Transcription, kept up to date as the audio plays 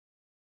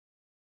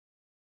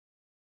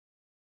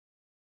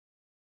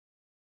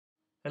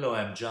Hello,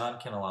 I'm John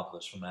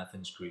Kanellopoulos from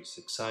Athens, Greece,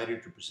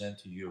 excited to present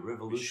to you a Resure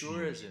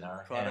revolutionary is in a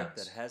our product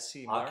that hands has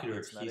CE mark. ocular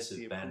It's not adhesive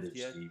FDA approved bandage,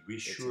 yet. the It's an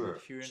Resure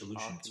adherent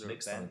solution. It's ocular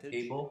mixed on a bandage.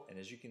 table. And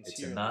as you can see It's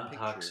a here in the picture,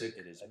 non-toxic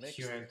it is mixed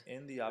adherent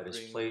in the that is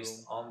operating placed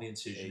room. on the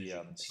incision, as you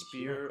A can see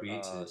here, and spear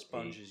creates a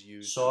sponge is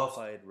used to soft,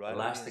 apply it right on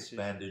the elastic incision.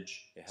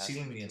 bandage, It has to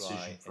sealing be the incision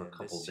dry, for a and this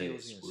couple seals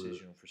the days. We're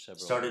incision for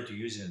several started hours. to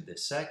use it in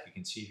this sec. You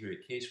can see here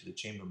a case with a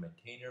chamber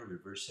maintainer,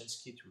 reverse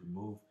Sinsky to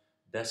remove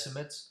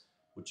decimates,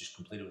 which is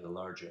completed with a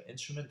larger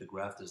instrument. The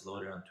graft is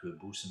loaded onto a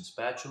Busen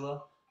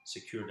spatula,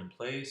 secured in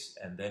place,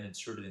 and then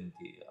inserted in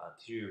the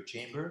anterior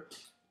chamber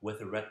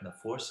with a retina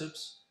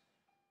forceps.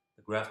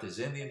 The graft is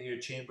in the anterior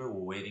chamber.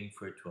 We're waiting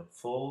for it to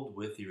unfold.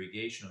 With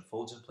irrigation,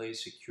 unfolds in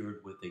place,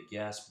 secured with a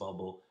gas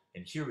bubble.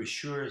 And here,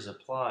 Resure is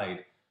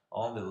applied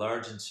on the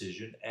large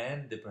incision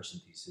and the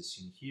paracentesis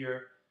seen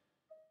here.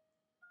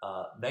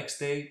 Next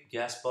day,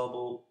 gas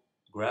bubble,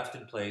 graft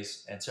in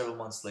place, and several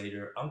months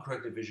later,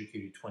 uncorrected visual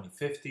acuity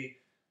 2050,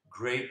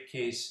 great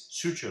case,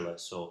 sutureless.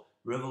 So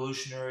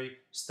revolutionary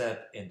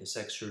step in the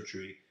sex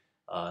surgery.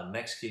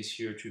 Next case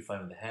here, tree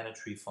fine with the Hannah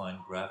tree fine,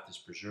 graft is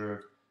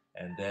preserved,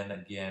 and then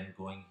again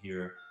going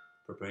here,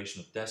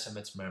 preparation of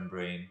decimates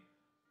membrane.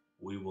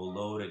 We will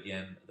load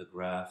again the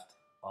graft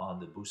on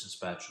the Busen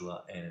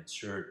spatula and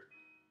insert.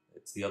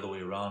 It's the other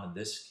way around in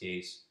this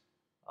case,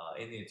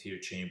 in the anterior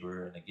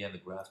chamber, and again the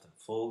graft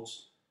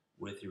unfolds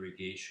with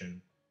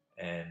irrigation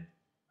and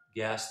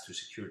gas to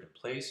secure it in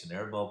place, an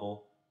air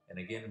bubble, and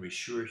again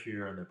Resure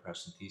here on the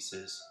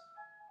paracentesis,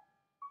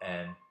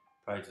 and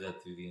prior to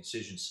that through the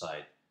incision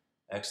side.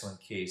 Excellent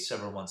case.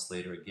 Several months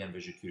later, again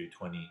visual acuity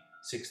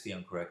 2060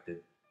 uncorrected.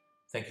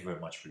 Thank you very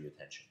much for your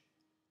attention.